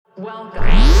Welcome.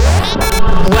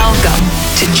 Welcome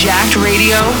to Jacked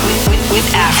Radio with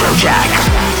Afrojack.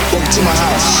 Welcome to my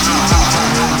house.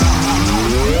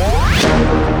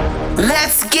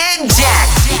 Let's get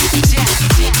jacked.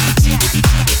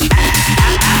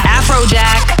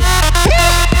 Afrojack.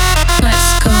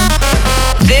 Let's go.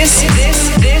 This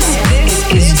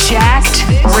is Jacked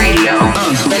Radio.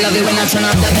 They love it when I turn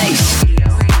up the bass.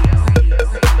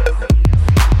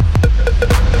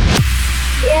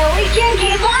 Yeah, we can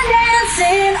keep on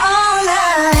dancing all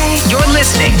night. You're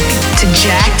listening to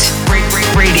Jacked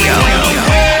Radio.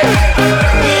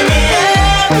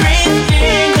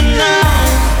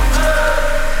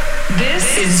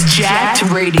 This is Jacked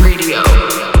Radio.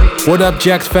 What up,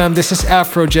 Jacked fam? This is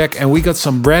Afrojack, and we got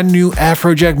some brand new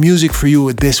Afrojack music for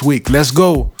you this week. Let's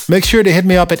go. Make sure to hit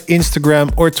me up at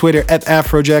Instagram or Twitter at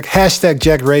Afrojack,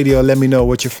 #JackRadio. Let me know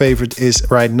what your favorite is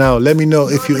right now. Let me know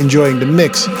if you're enjoying the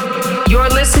mix. You're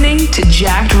listening to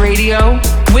Jacked Radio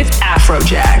with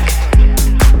Afrojack.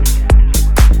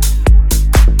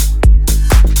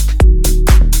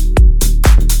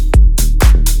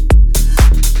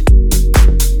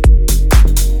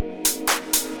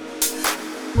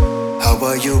 How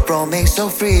are you roaming so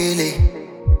freely,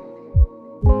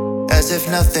 as if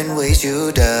nothing weighs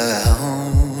you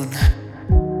down?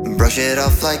 Brush it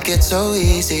off like it's so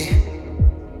easy.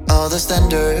 All the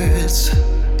standards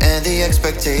and the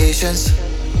expectations,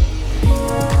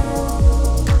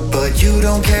 but you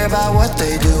don't care about what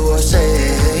they do or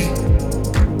say.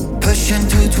 Pushing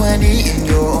 220 in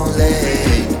your own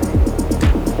lane,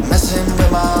 messing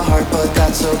with my heart, but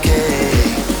that's okay.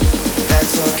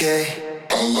 That's okay.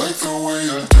 I like the way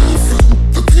you're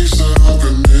different, the piece that I've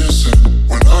been missing.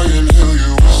 When I inhale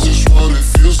you, is this what it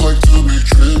feels like to be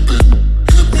tripping?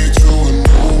 Hit me to a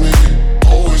know me,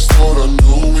 always thought I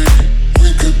knew me.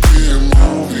 We could be a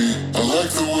movie. I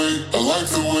like the way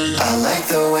I like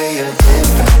the way you're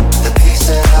different, the piece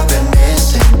that I've been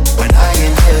missing. When I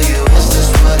inhale you, is this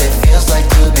what it feels like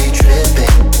to be tripping?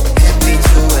 Hit me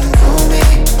to a new me,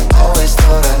 always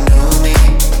thought I knew me.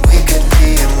 We could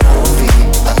be a movie.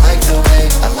 I like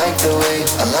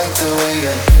the way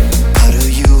you're. How do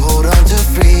you hold on to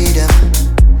freedom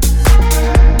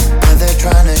when they're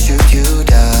trying to shoot you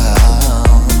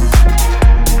down?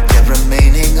 Yet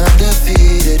remaining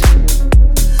undefeated,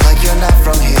 like you're not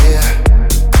from here,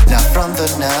 not from the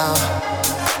now.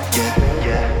 Yeah.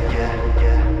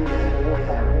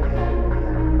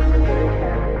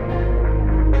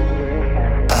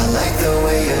 I like the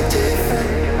way you're different.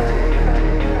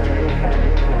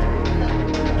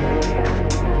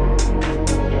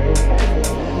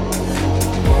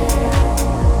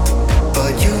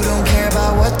 But you don't care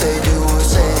about what they do or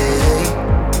say.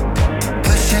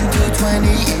 Pushing 220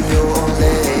 in your own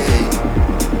lane,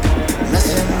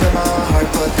 messing with my heart,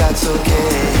 but that's okay.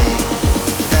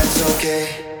 That's okay.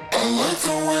 I like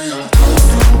the way you're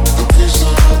different, the piece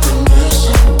that I've been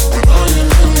missing. When I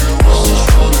inhale you, is this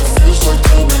what it feels like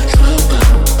to be tripping?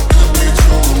 Hit me to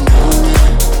a know me,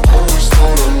 always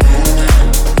thought I knew me.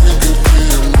 We could be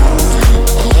a movie.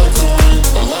 I like the way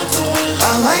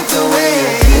I like the way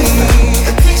you're different,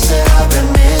 the piece that I've been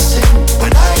missing.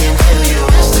 When I inhale you,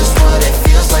 is this what it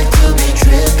feels like to be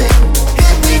tripping?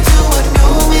 Hit me to a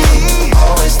new me,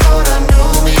 always thought I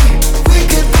knew me. We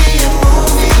could be a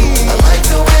movie. I like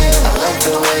the way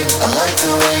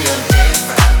you're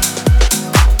different.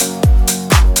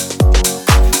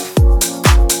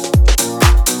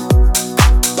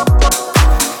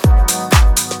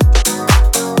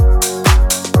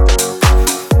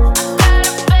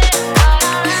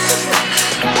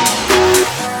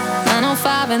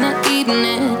 In the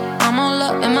evening, I'm all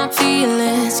up in my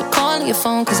feelings. So calling your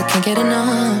phone cause I can't get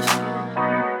enough.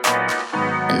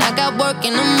 And I got work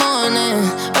in the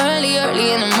morning, early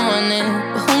in the morning.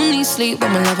 But who needs sleep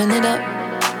when we're loving it up?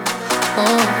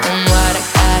 Oh, and what I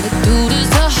gotta do this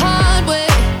the hard way.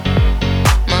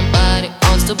 My body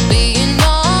wants to be in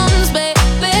arms, baby.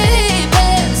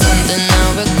 Something I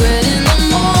regret in the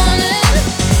morning,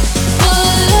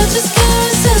 but I just can't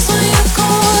resist when you're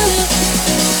calling.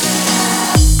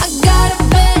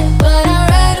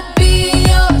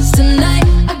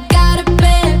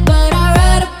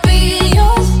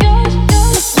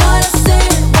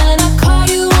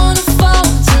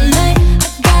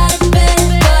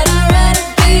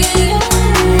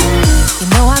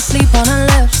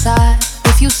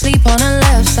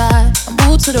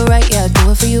 To the right, yeah, I do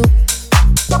it for you.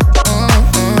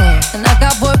 And I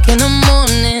got work in the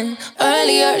morning,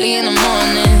 early in the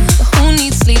morning. But who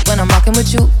needs sleep when I'm rocking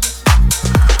with you?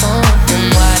 And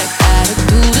what I gotta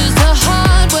do this the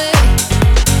hard way.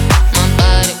 My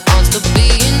body wants to be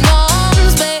in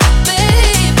arms, baby.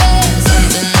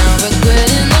 Something I regret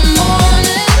in the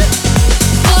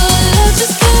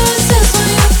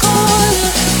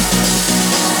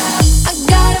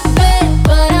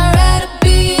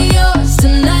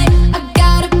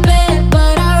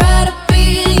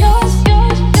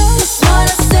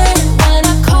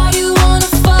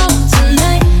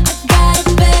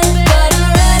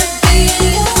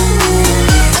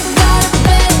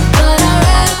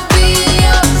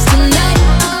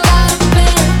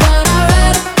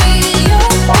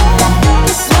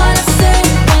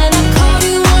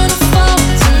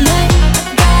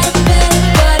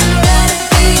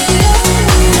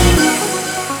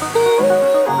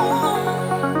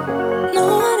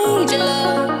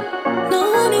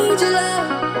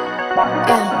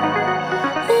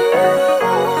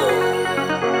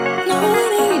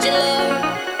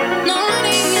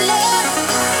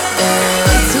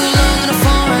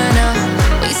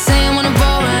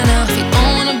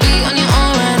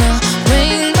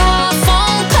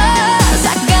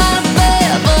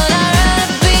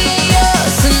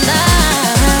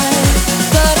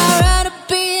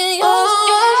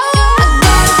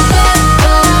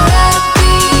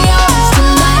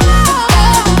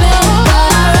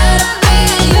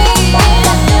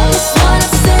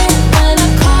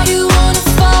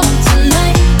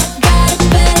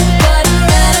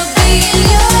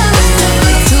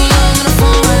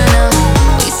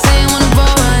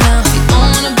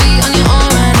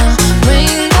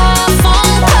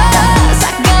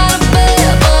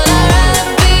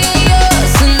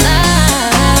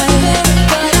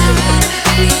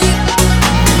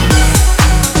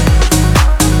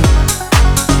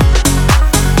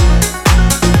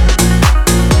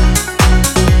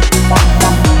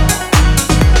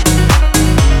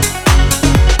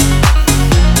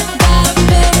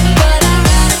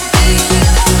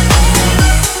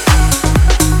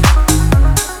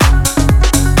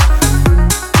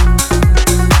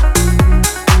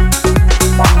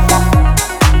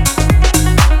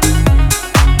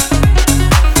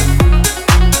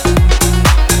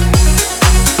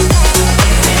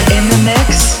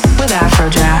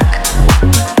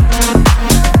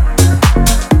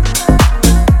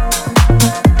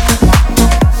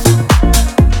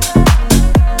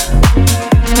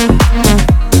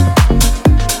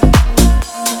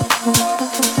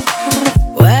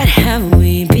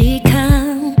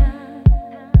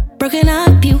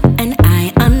up you and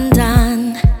I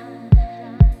undone.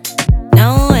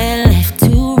 Nowhere left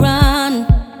to run.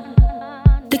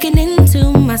 Looking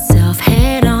into myself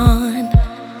head on.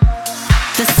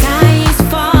 The sky is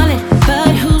falling,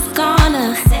 but who's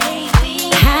gonna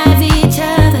have each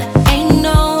other? Ain't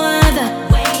no other.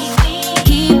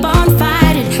 Keep on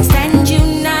fighting, stand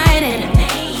united.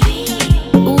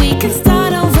 We can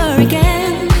start over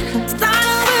again. Start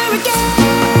over again.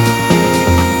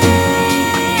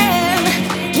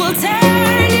 We'll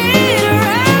turn it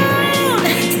around.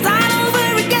 Start over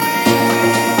again.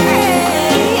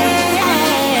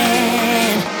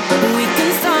 We can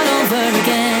start over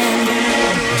again.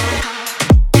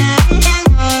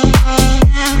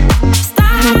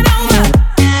 Start over.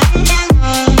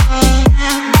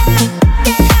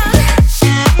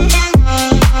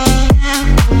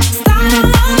 Start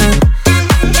over.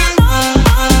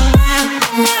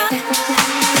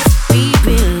 We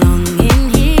belong in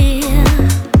here,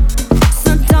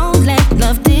 so don't let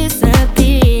love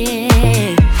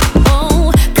disappear.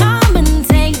 Oh, come and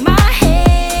take my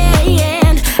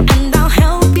hand, and I'll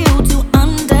help you to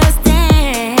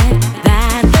understand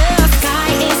that the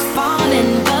sky is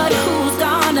falling, but who's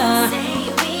gonna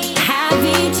have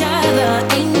each other?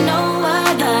 Ain't no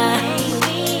other.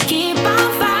 Keep on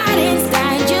fighting,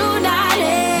 stand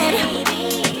united.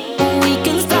 We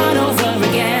can start over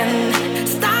again.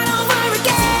 Start over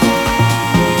again.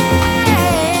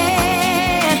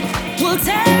 We'll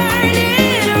turn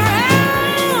it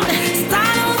around.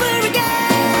 Start over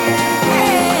again.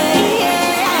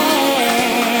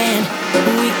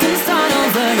 We can start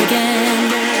over again.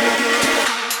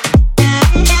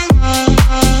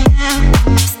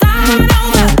 Start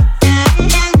over.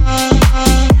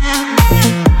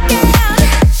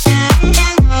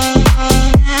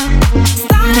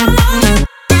 Start over.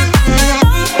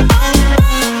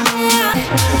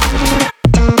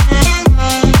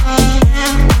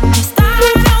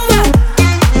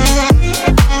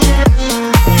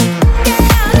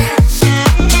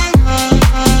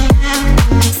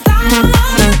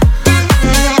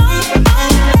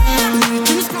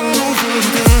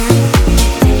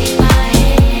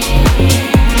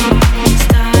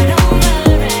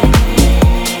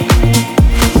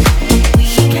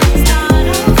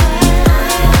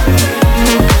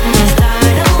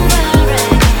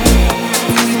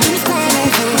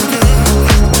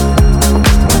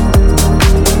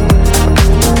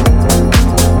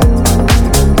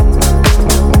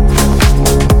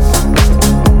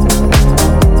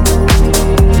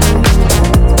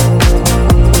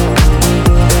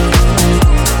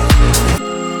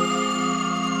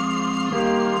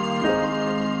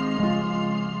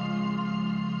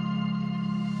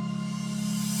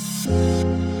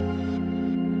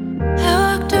 I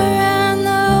walked around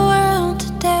the world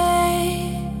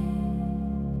today,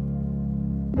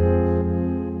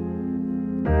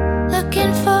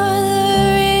 looking for the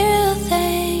real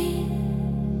thing.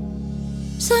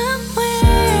 Somewhere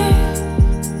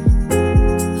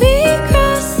we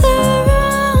crossed the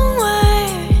wrong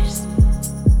wires.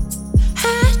 I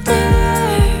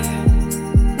dare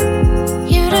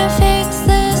you to fix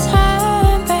this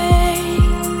heartbreak.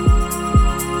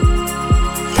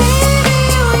 Baby,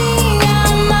 we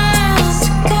got miles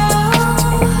to go.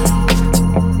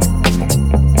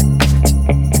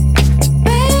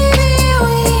 Baby,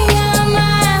 we got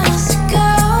miles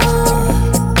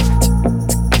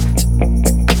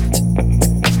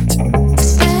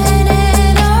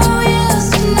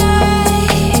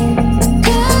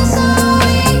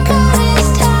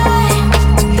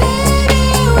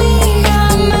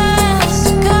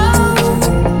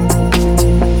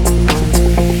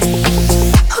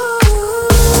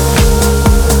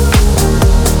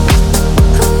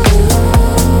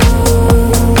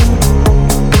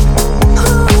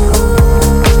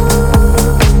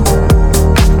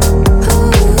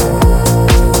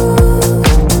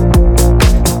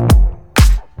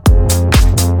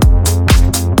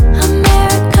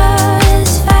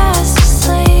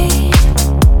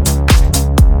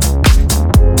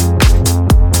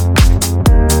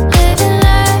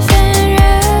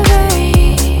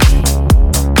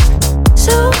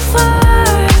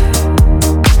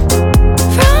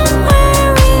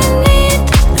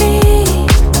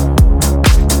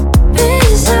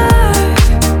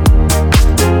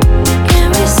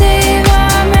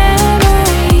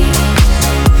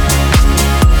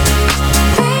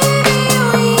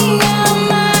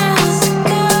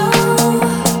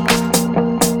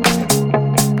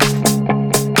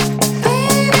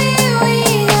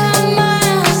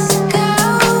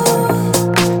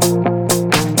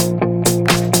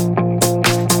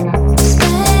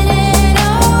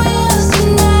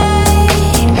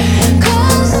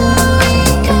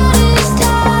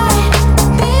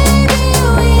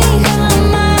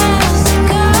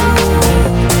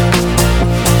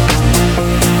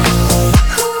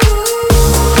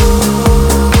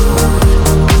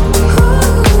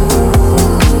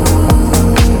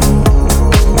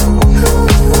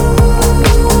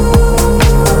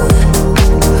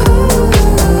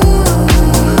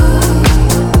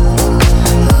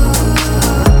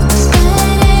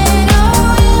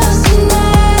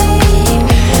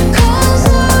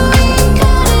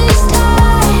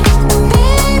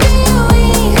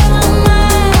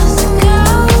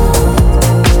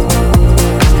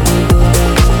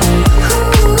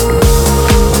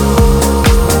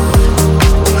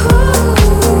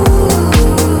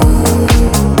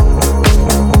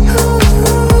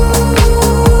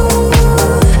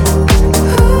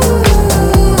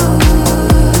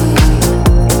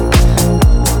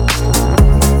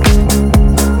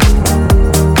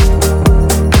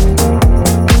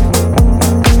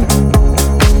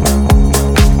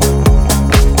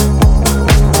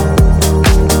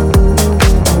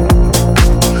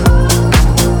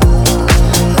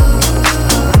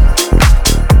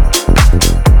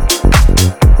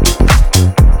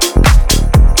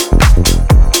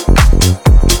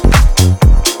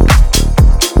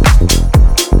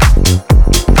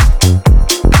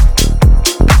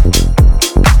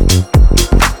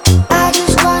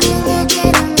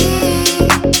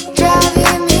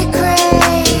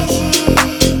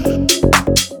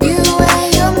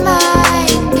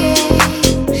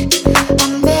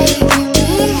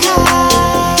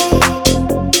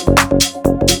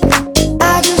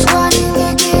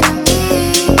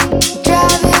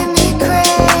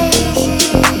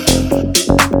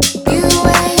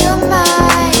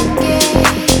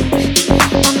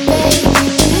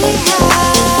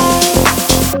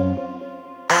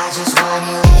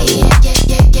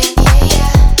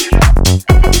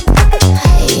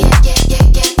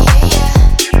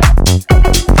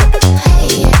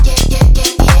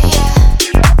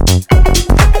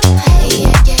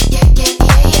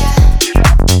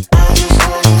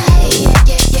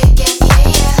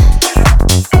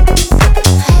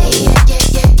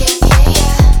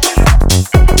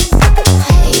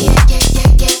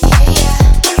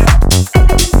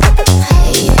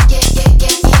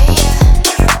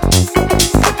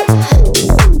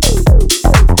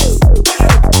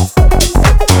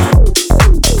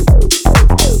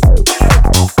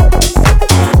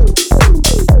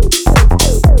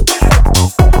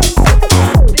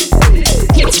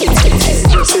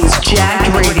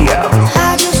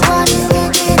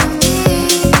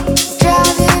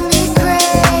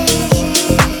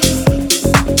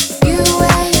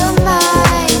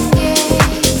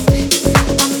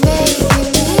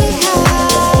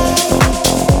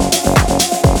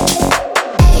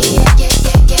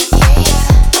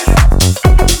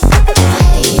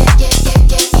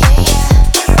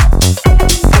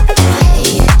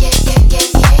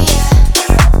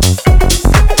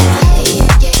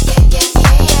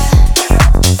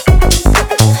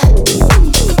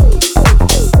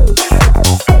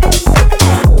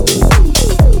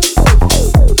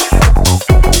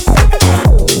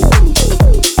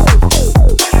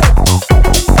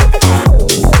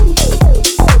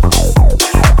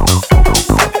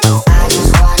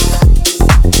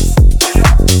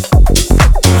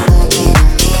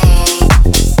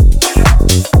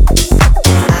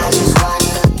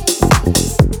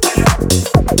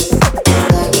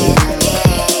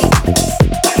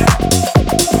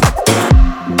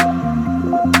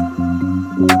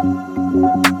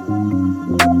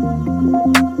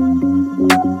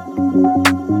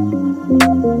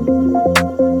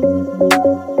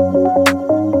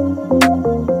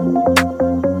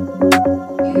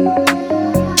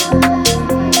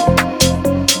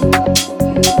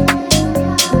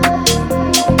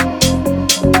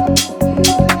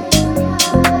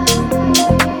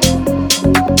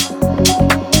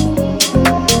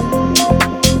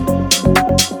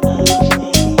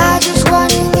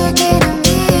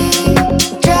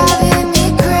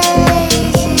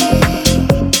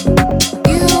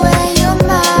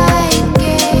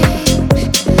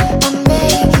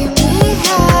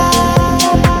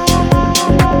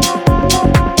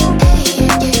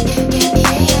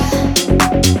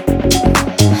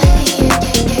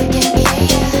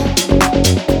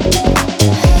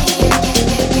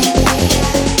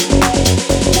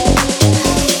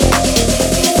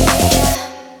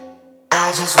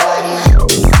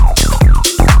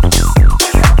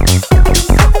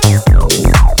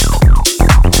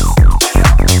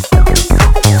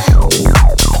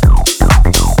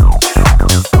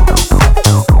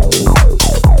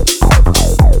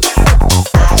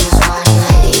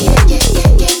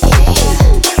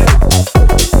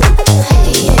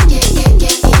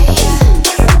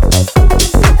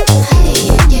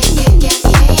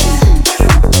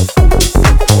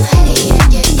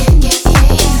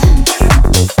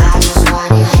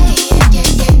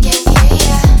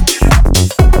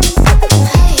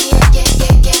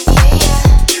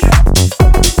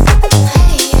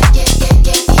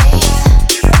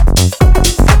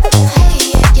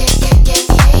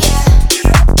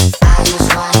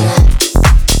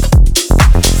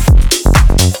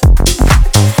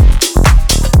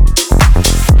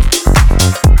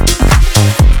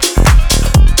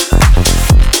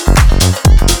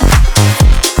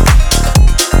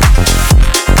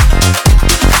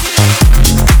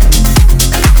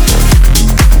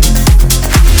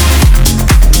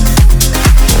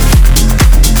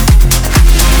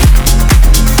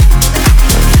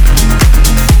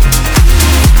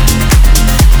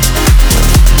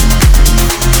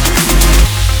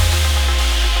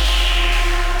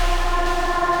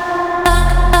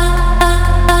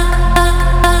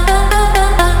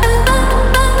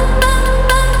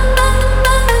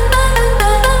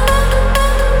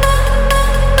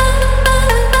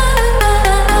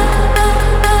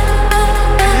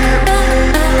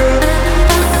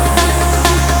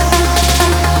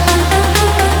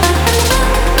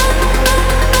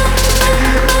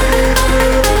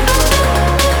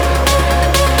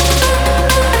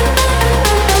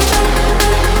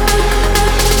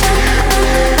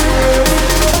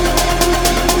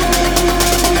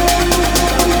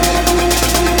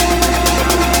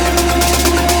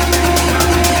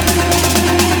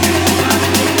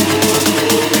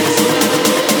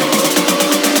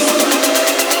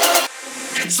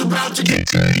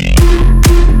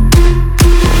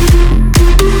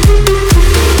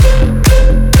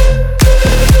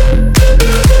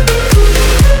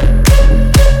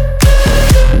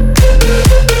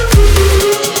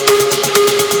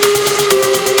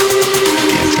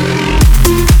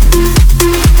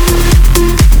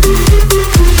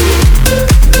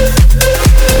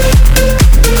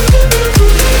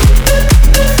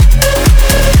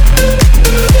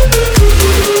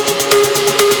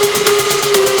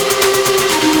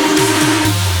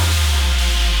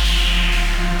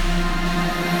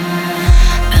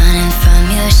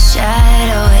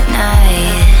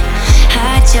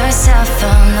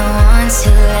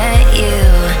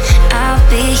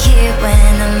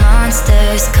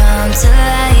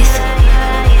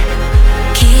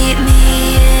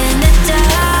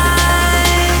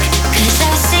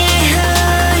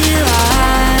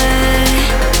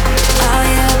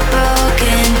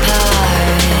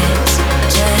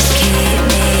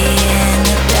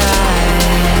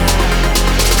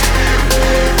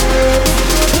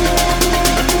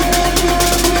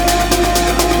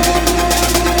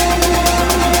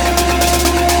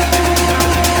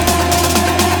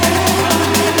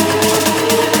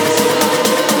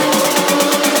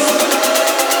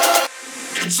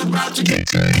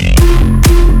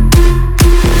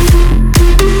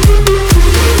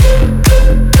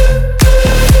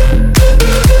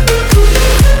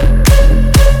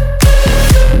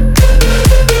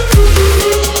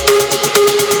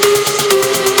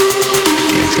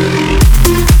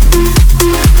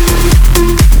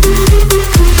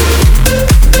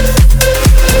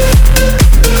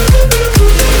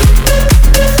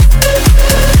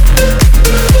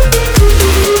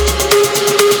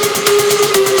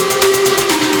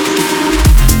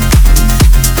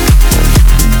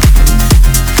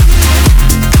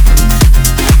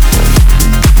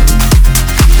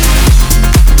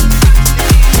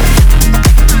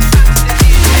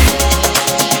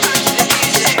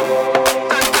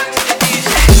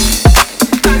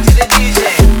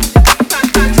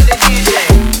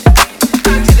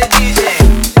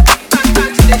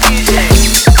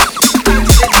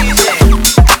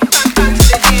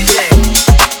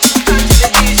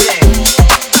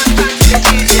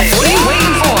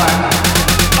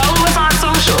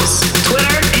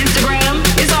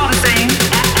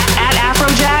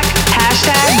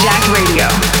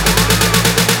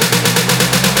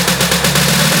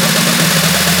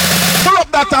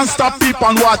and stop people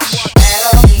and watch.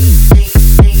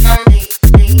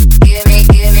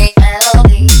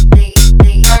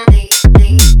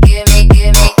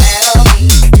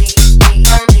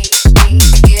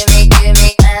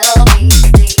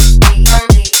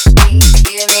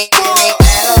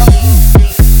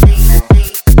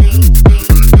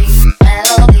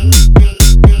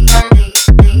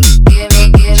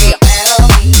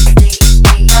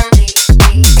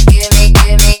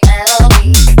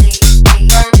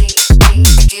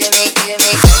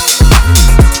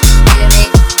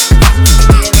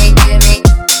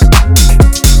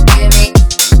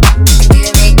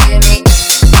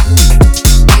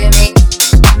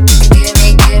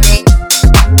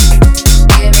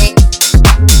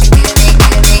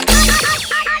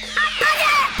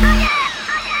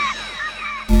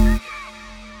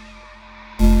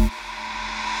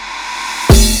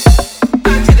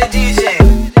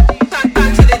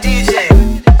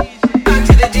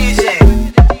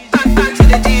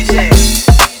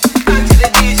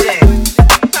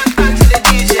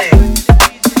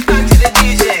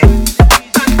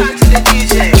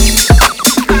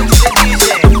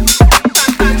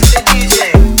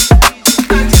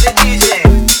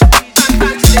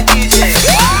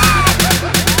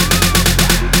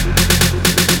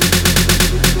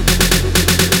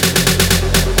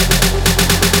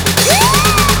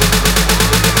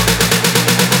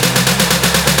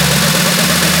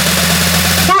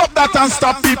 and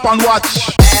stop, keep and watch.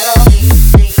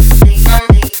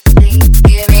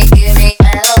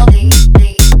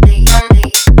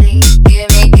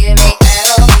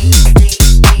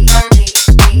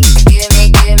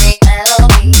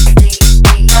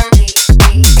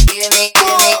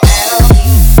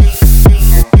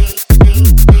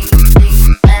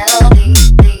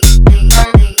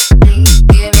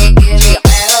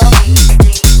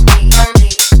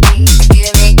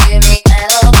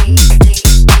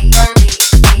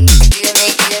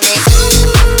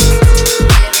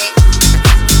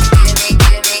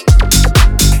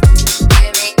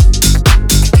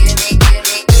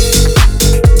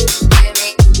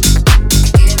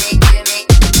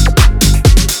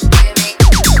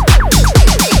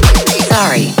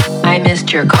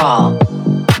 Your call.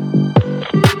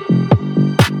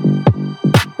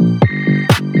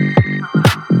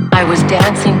 I was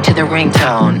dancing to the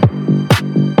ringtone.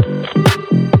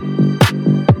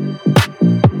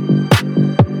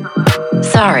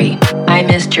 Sorry, I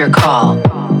missed your call.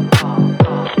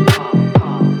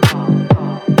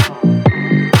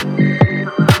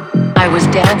 I was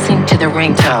dancing to the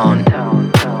ringtone.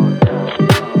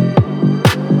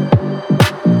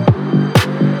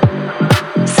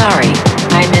 Sorry,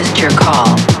 I missed your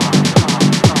call.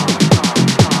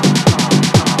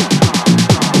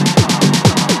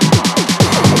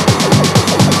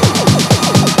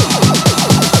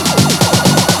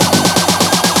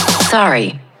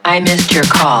 Sorry, I missed your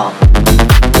call.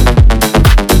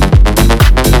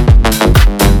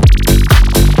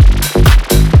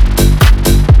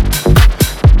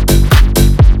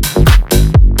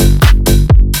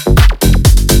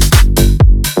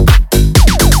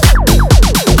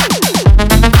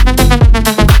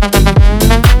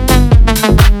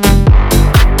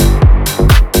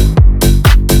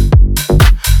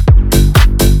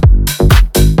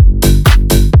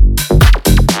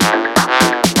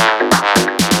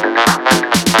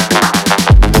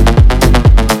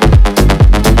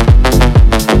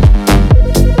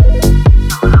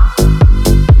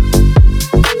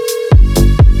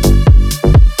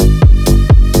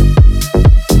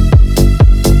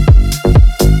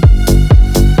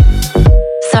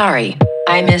 Sorry,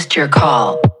 I missed your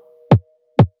call.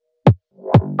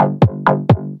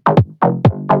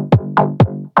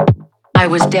 I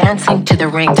was dancing to the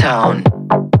ringtone.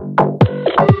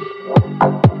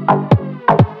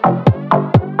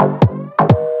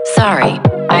 Sorry,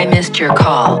 I missed your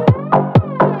call.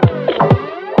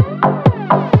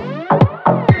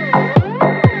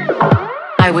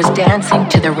 I was dancing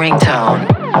to the ringtone.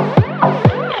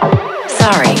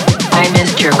 Sorry, I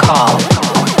missed your call.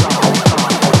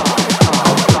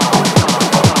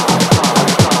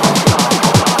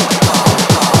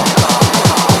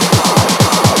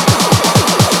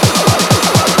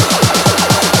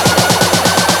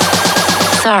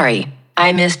 Sorry,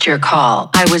 I missed your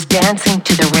call. I was dancing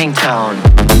to the ringtone.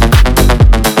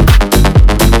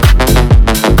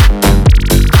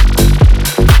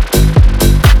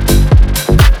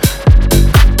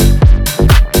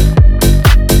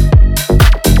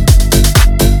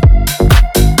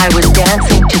 I was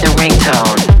dancing to the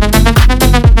ringtone.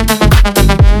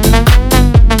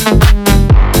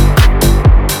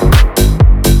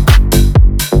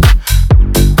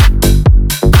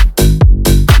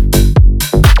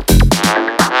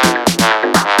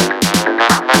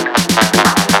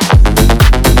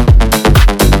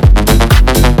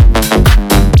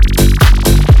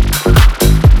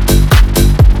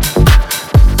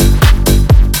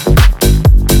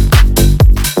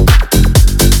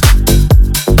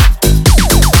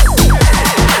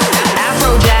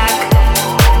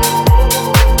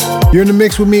 You're in the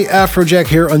mix with me, Afrojack,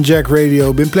 here on Jack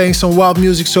Radio. Been playing some wild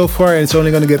music so far, and it's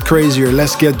only gonna get crazier.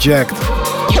 Let's get jacked.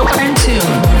 You're in tune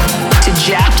to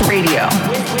Jacked Radio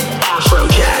with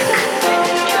Afrojack.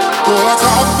 Well, I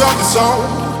talked up the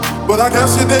song, but I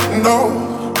guess you didn't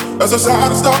know. As a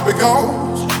side stop it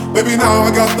goes. Baby, now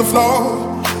I got the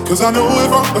flow. Cause I knew it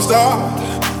from the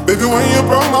start. Baby, when you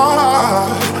broke my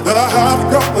heart, that I had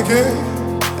to come again.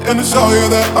 And to show you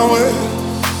that I'm with.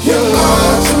 You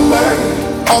lied to me.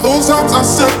 All those times I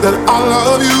said that I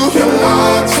love you. You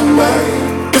lied to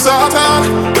me. It's our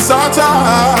time, it's our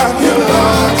time. You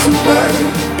lied to me.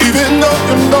 Even though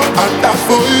you know I died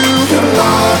for you. You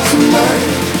lied to me.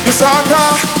 It's our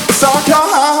time, it's our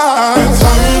time. We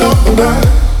turn up the night.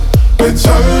 We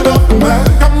turn up the night.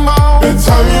 Come on. We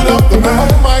turn up the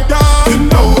night. Oh my God.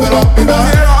 You know that I'll be there.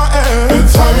 Here I am. We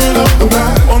turn up the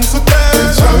night. Once again.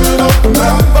 We turn up the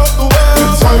night. Of the world. We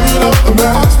turn up the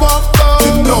night. Watch my flow.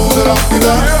 You know that I'll be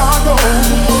there. Here I go.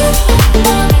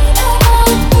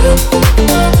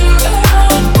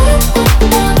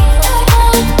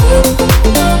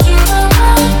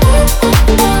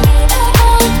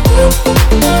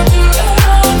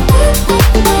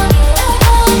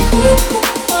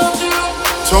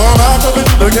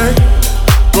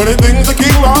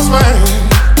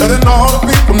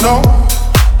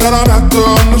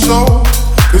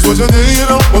 what you did, you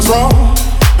know what's wrong,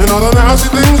 and all the nasty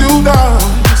things you done.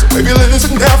 So baby,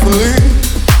 listen carefully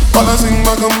while I sing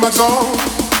my comeback song.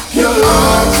 You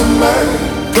lied to me,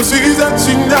 cause see that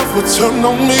she never turned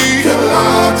on me. You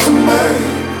lied to me,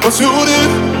 but you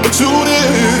did, you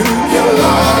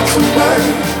lied to me.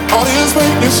 All this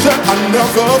weakness that I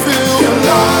never feel. You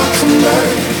lied to me,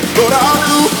 but I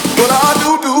do.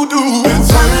 Been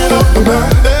turning up the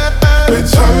night, been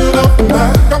turning up the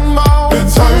night. Come on, been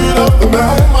turning up the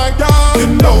night. Oh my God, you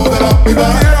know that I'll be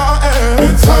back. Here I am,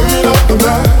 been turning up the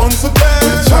night. Once again,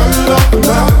 been turning up the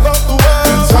night. Love the world,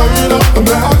 been turning up the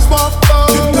night. Watch my flow,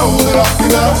 you know that I'll be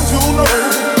back. You know.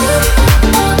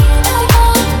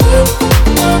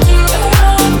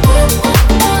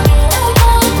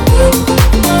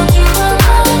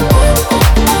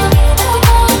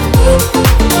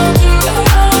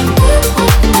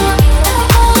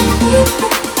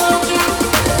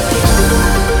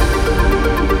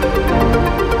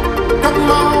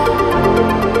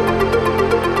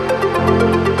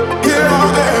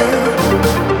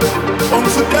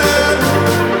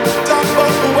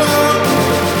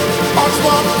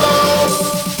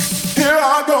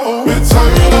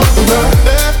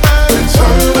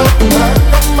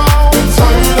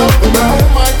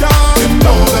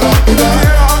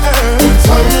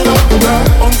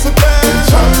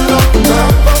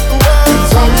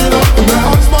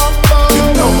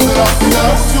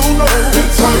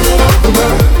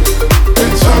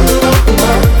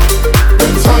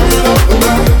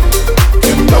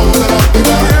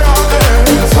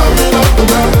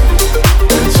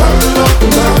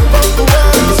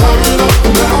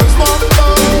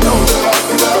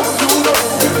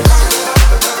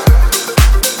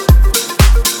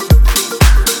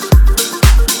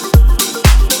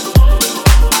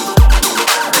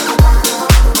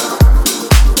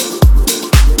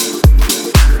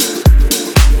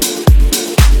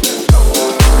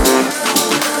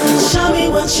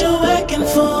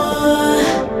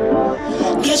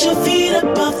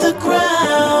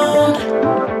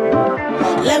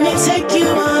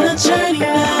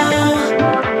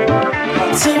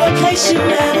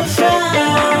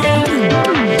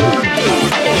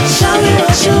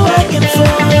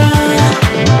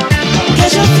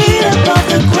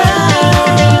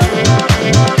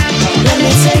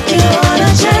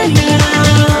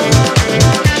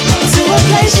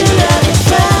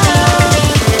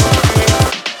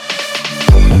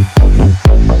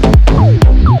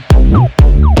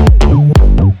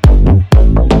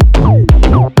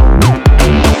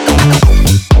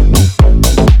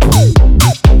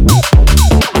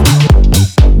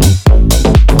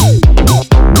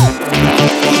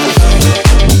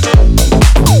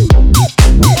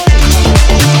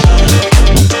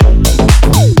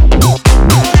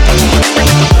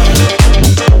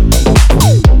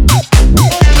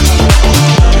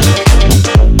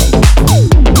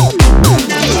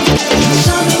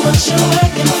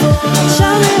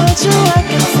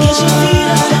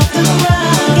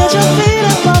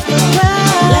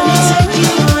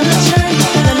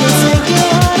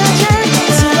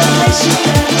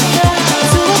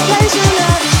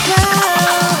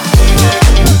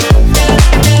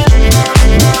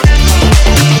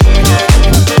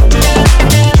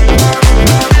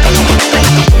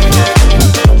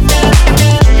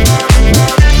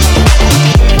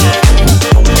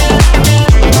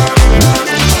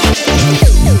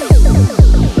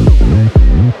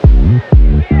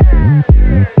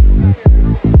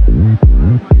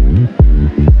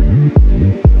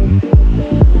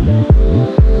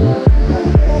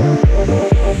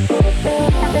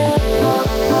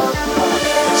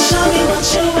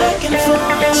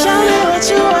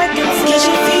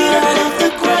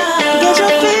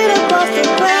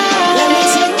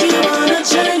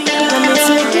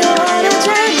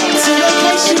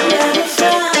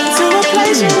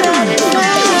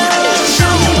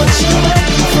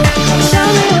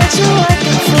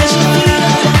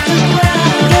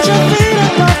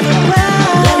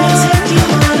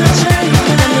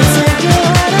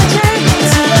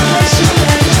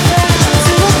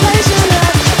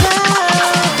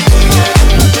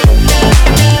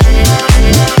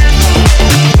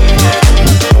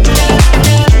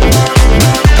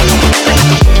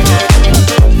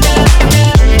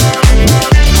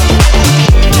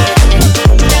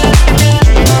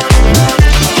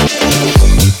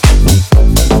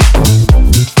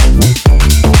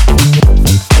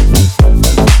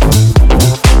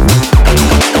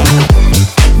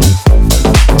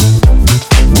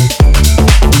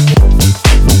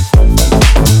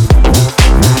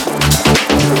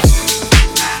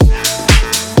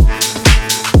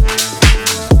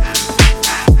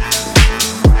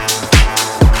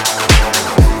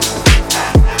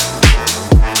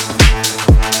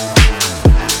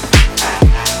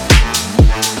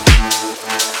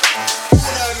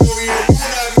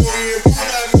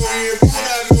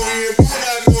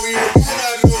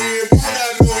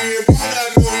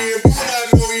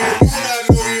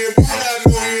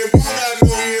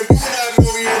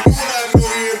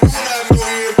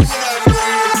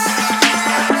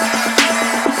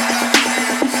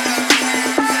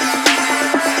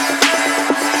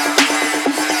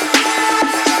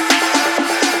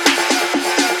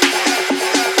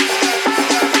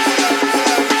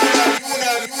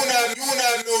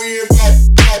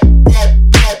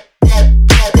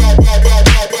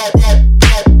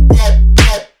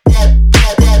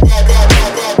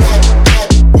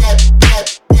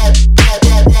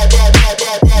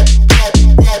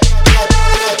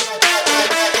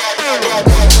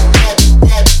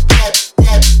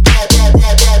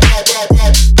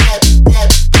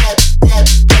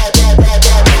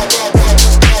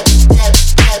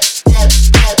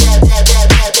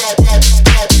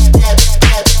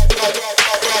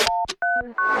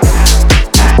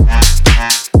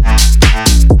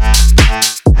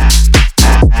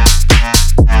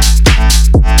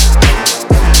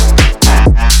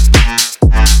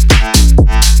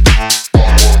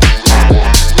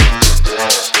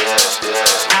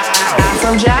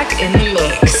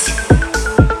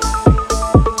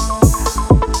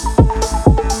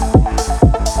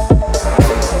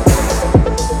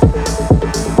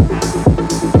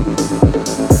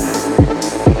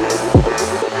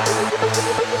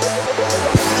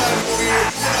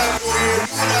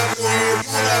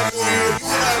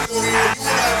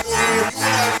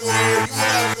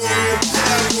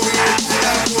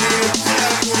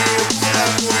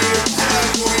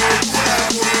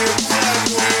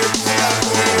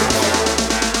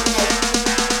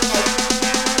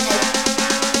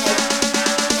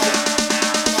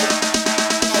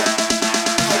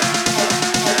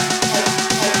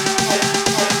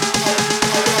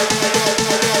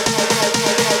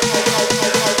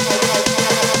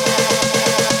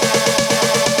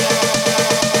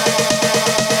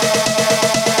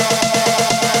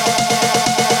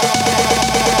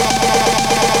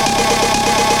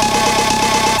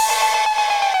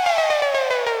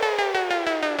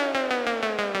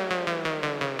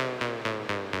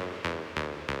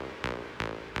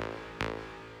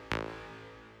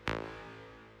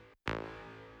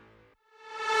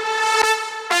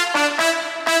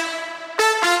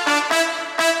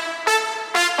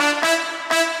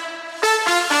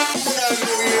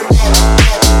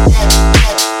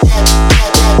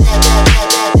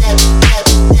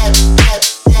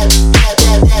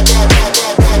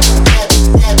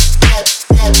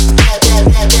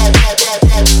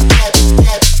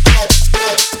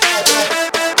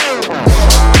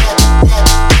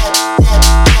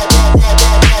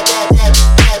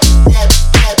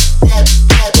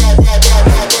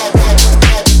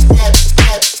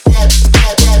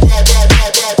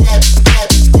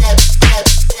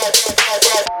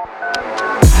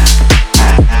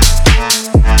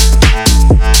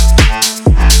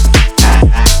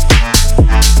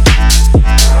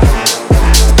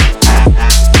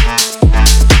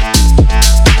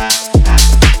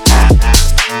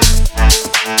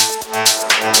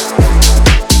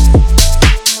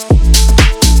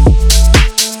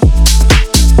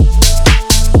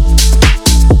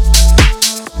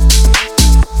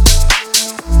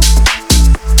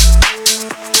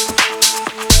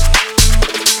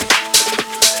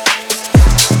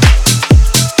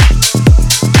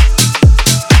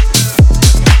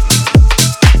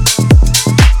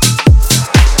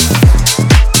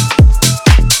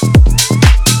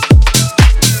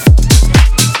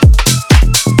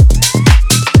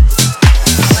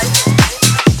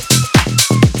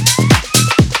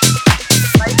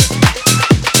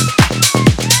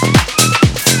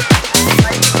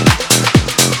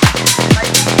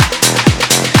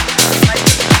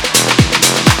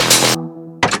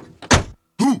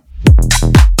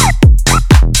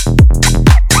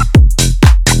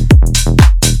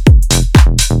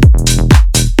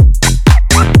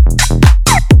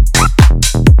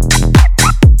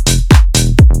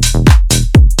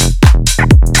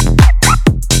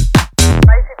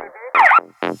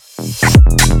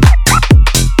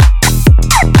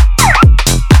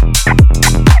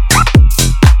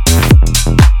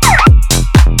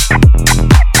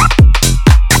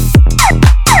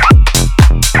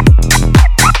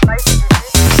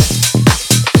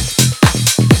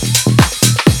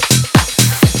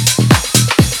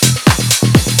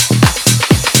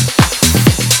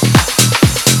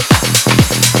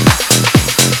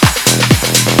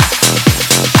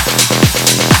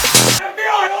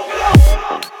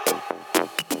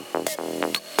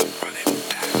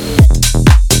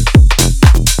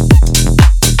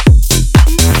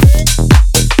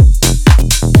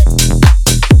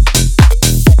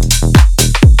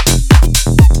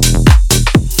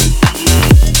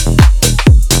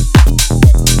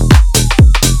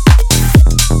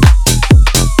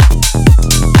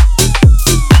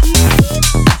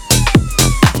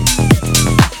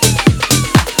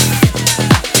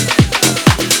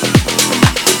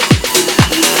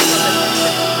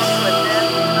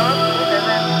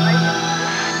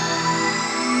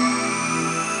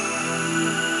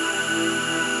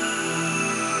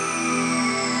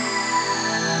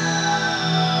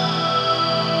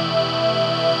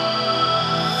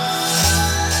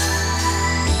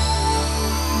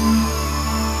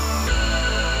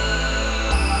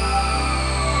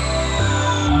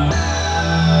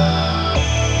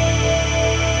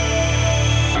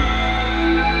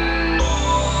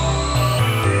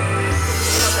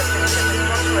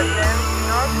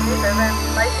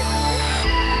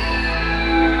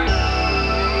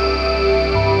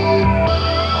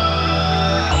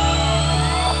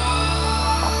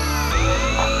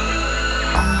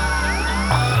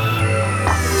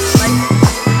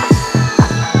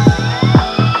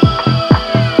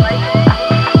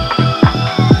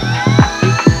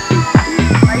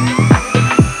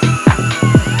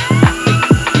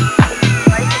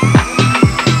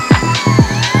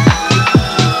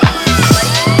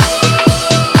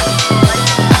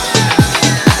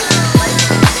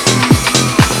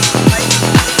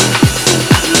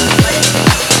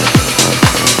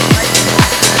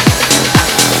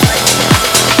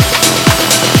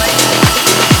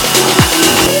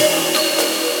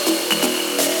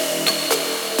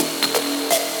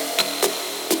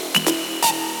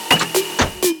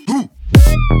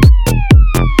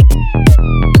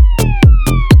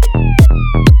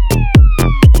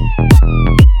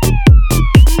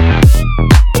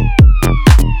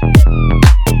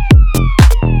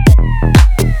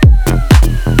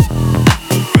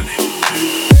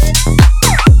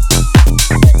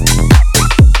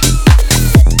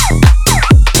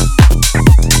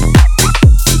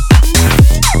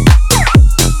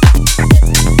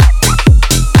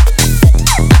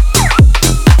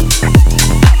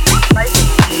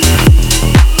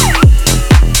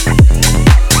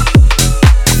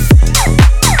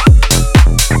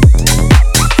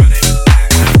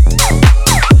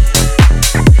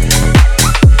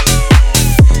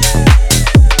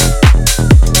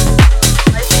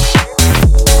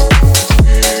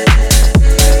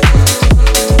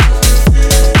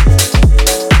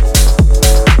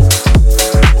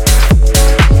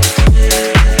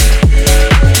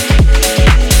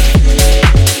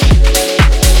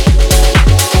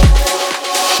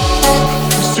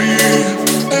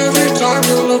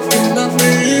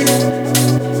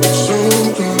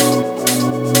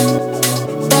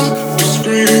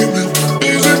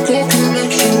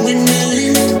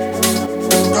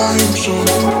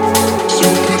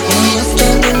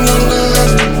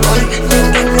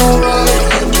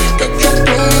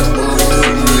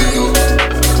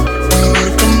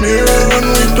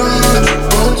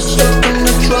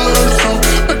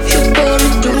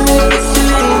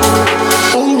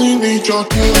 your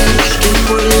touch to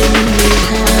bring me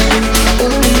home.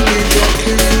 Only need your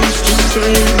kiss to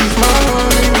save my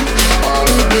life. I'll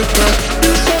admit that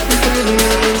you set me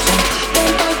feeling, so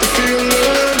don't fight the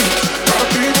feeling.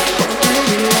 Happy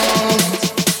in love.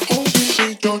 Only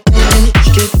need your touch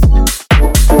to. Feel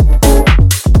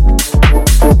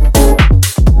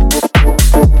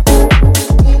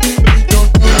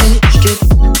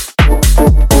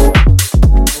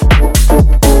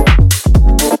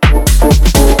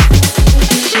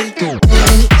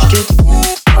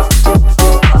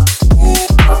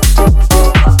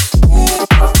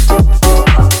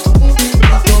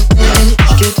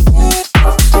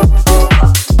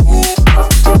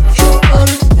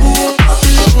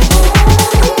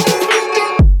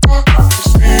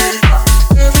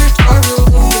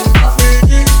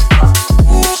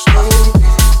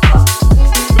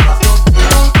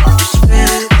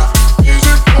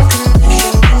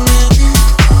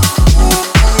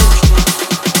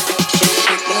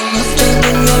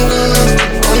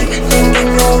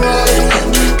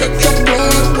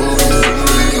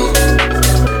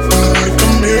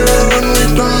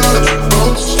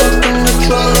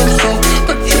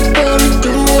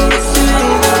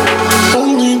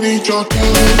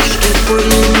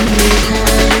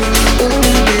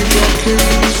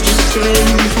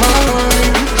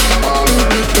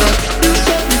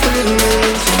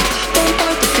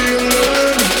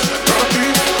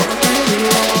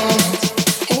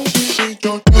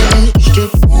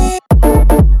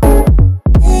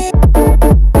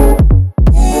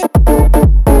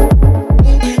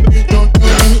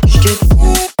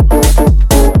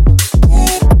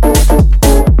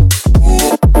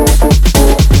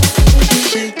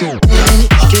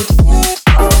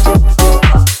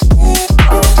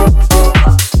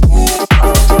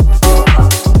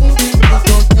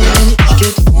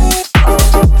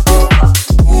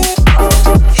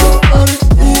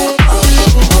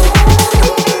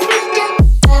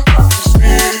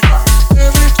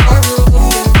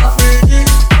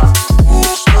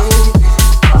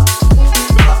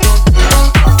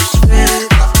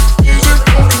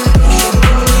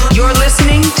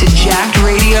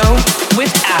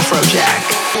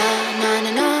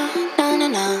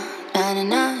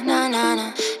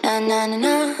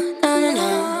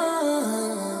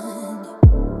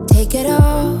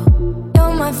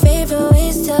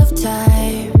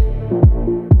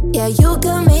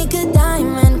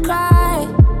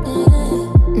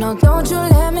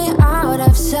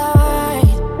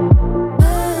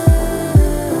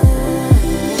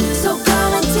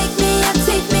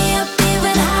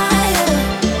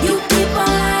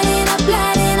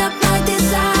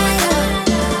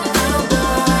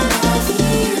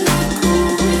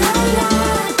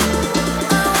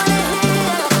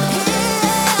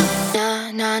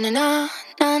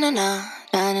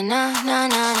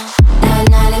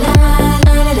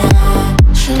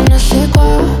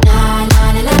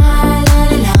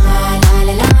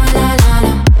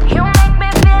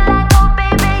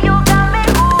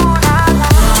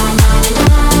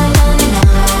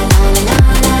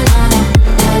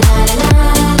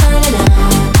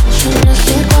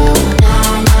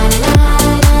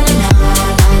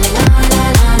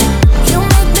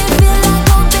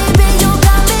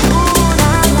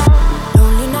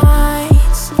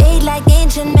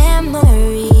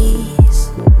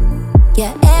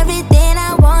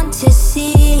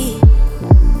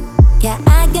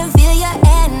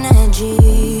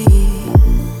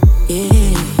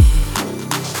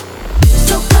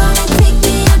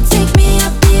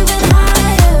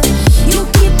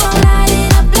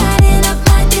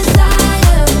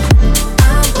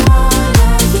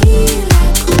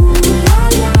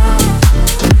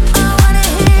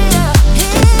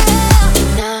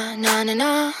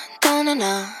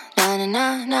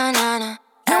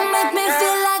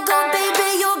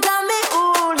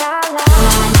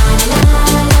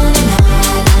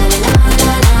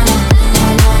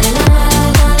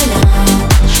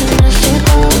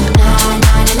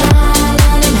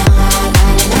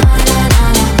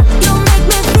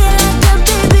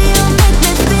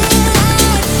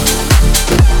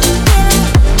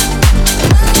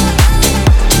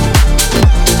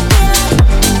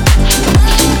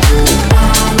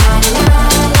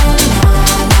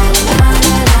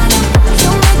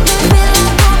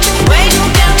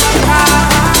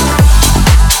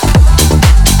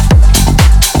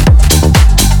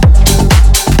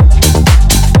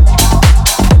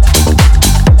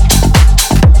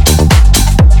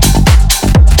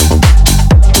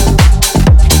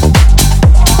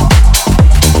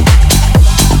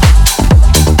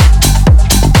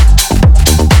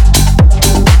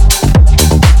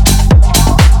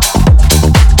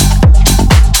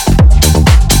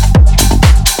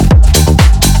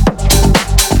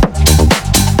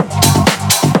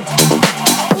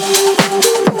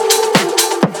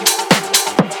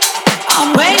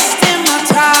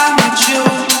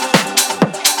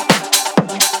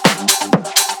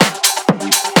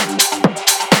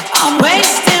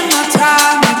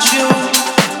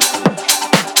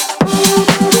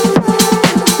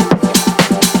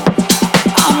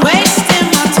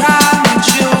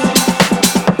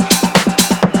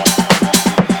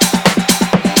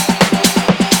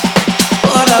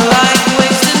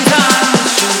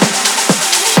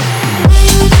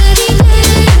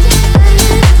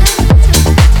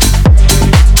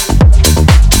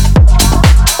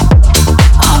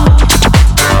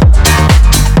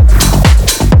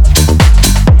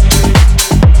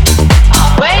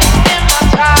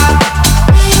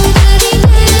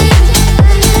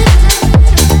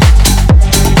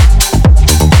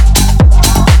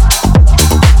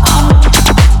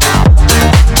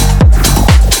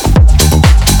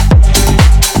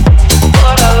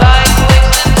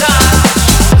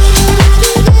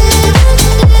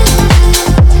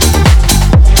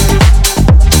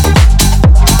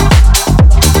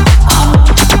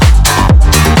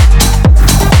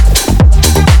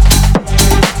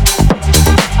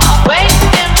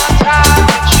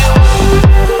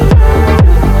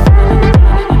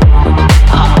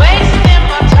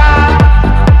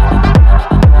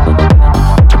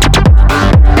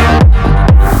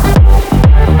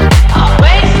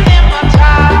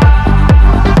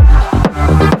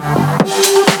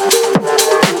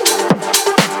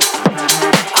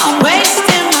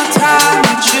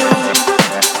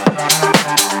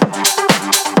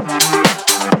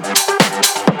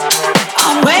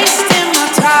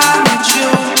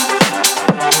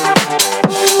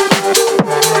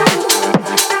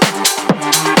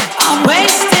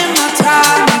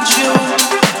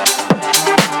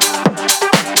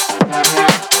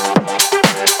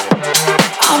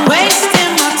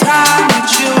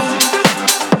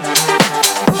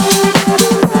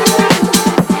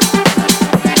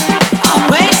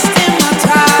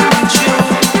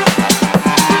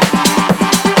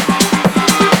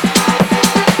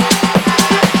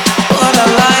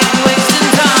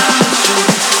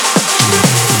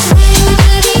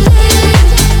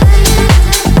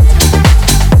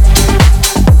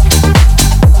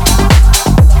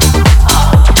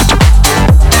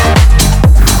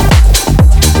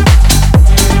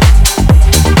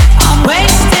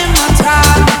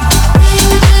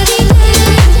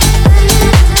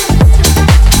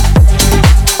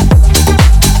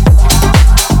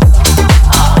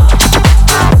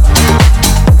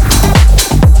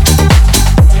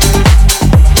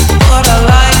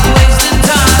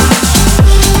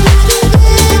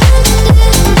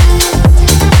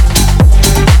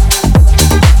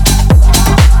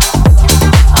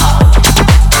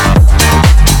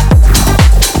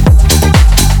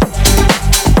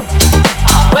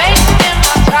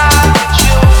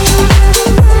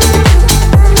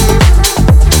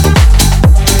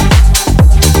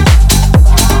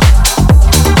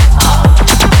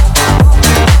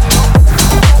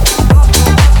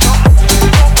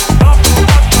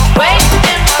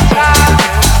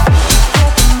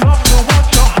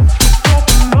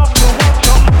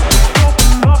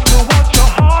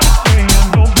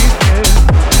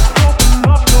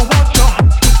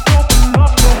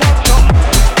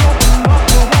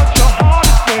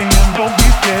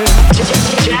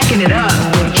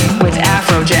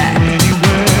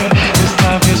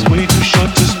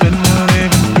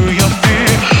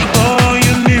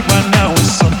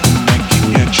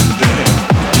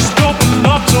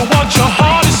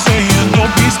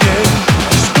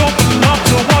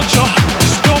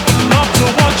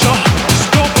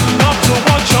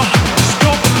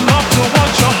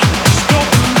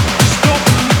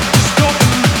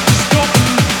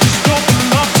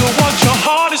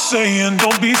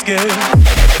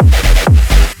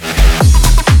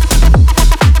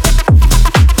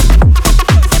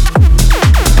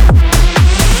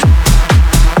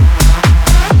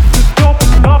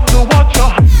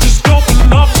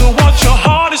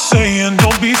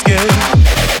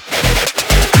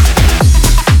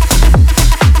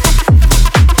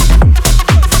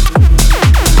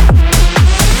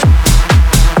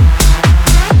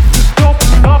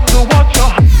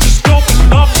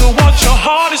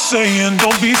saying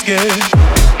don't be scared.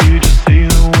 You just say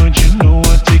the word, you know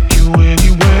I'll take you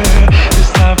anywhere.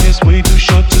 This life is way too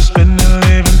short to spend it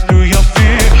living through your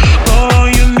fear. All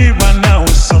you need right now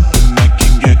is something that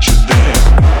can get you there.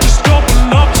 Just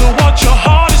open up to what your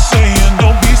heart is saying,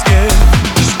 don't be scared.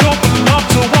 Just open up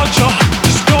to what your,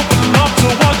 just open up to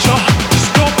what your,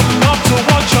 just open up to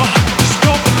what your, just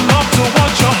open up to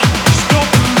what your, just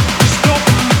open, just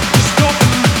open, just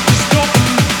open, just open,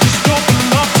 just open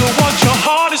up to what your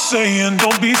heart is saying,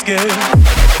 don't be scared.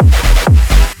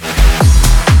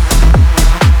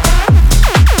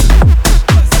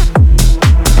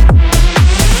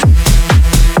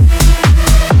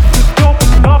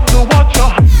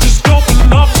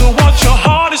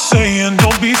 Saying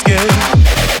don't be scared.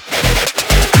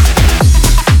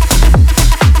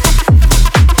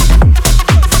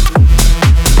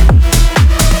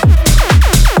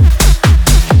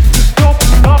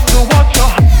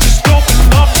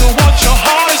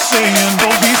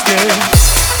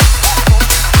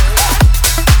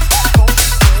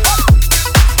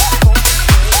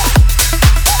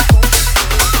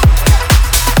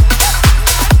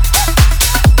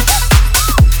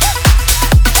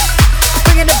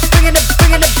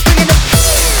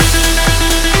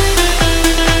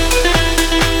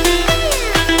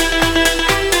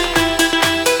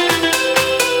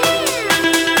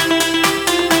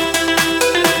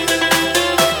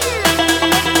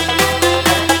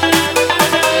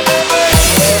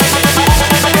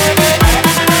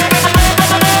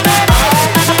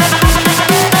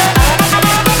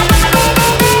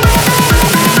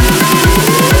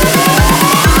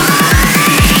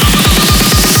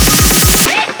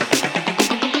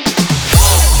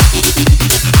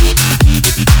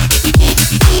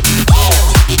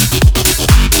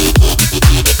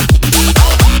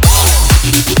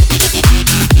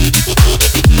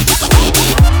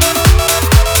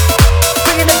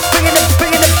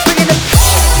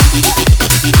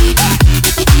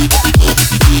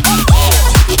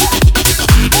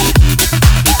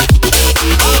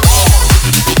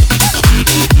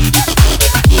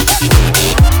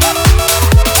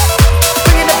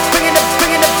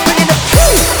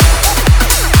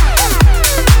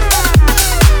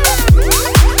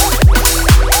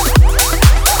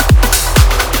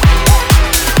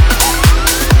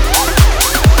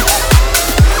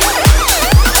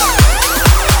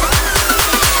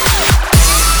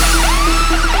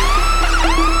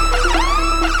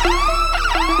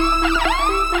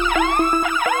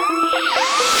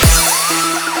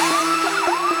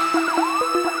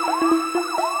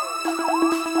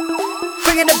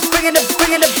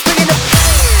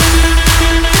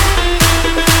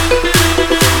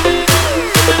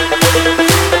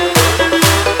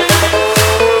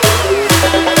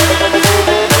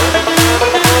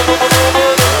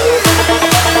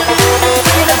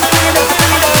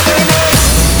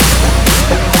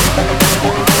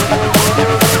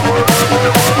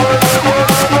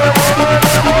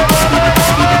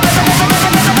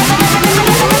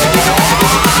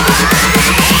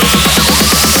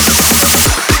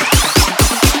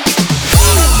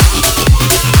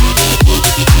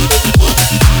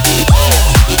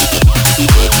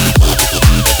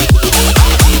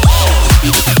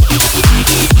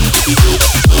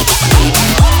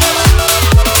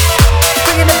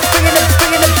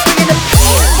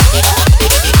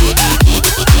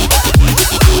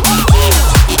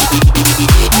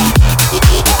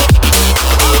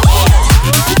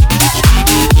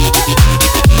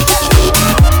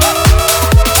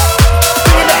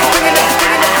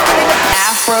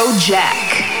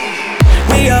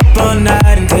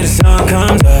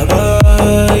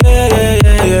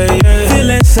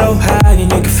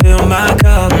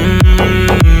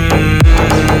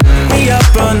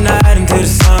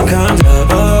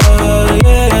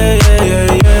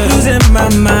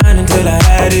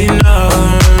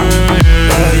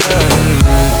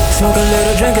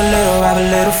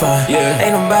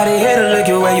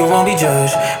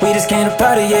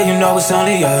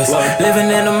 Only us. Living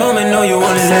in the moment, know you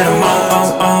wanna let them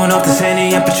on off the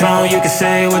Henny and Patron. You can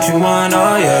say what you want,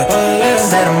 oh yeah.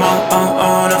 Set them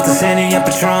on off the Henny and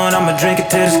Patron. I'ma drink it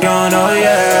till it's gone, oh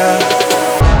yeah.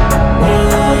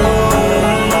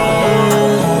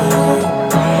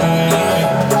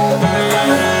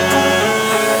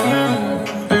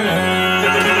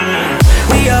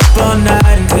 We up all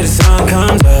night until the sun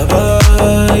comes up, oh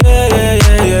yeah, yeah,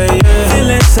 yeah, yeah, yeah.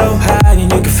 Feeling so high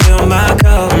and you can feel my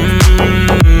cup.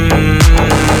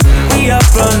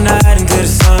 Up all night until the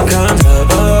sun comes up.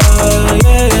 Oh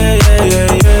yeah, yeah, yeah, yeah,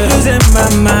 yeah. Losing my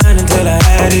mind until I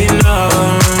had enough.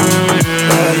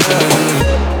 Oh, yeah.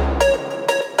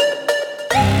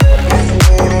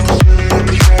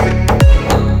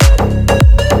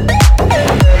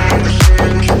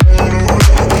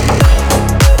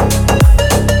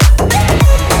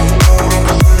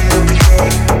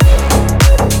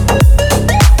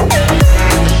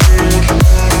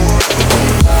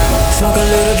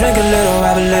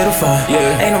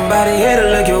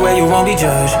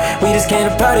 We just came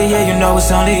to party, yeah, you know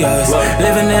it's only us.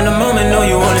 Living in the moment, know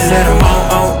you wanna let them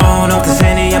on off the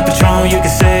Henny and Patron. You can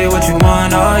say what you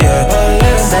want, oh yeah.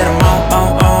 Set them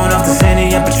on off the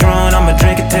Henny and Patron. I'ma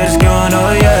drink it till it's gone,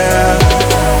 oh yeah.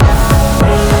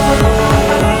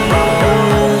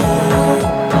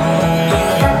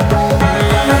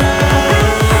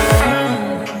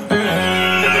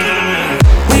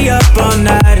 We up all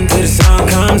night until the sun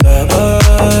comes up,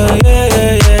 oh yeah,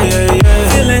 yeah, yeah, yeah, yeah.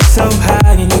 Feeling so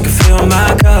high and you can feel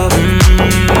my cup.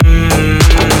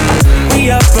 We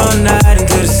up all night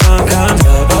until the sun comes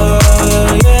up,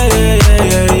 oh yeah, yeah, yeah,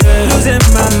 yeah, yeah. Losing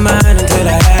my mind until I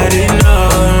had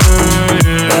enough,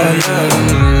 yeah, yeah.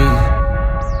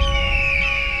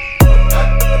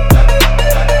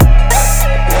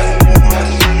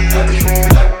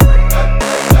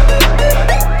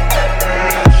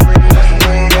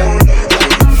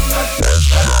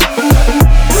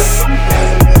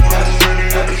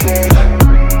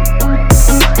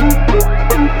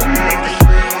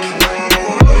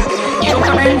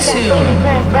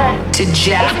 To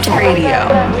Jacked Radio,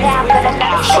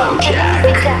 Afrojack.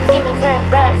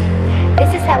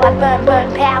 This is how I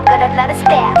burn, pow, got a lot of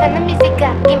style. Turn the music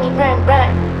up, give me run.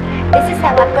 This is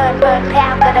how I burn,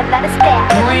 pow, got a lot of style.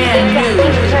 Brand new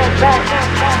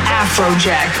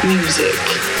Afrojack music.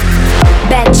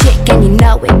 Bad chick and you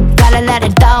know it. Got a lot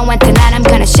of dough and tonight I'm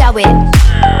gonna show it.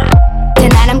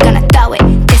 Tonight I'm gonna throw it.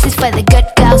 This is for the good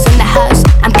girls in the house.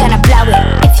 I'm gonna blow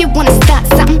it. If you wanna start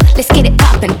something, let's get it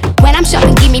poppin'. When I'm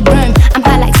shopping, give me broom. I'm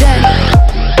high like Zoom.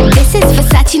 This is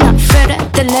Versace, not further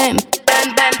the loom.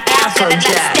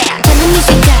 Afrojack. Turn the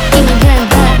music up, give me broom.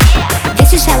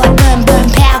 This is how I burn,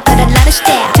 pow, got a lot of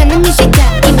style. Turn the music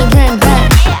up, give me broom.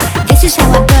 This is how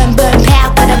I burn,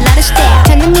 pow, got a lot of style.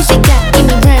 Turn the music up, give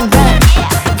me broom.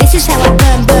 This is how I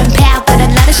burn, pow, got a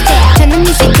lot of style. Turn the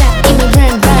music up, give me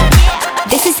broom.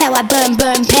 This is how I burn,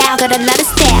 pow, got a lot of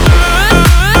style.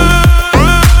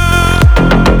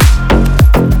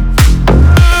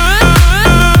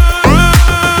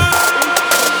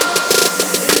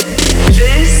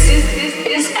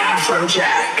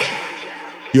 Afrojack.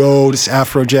 Yo, this is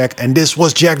Afrojack, and this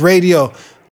was Jacked Radio.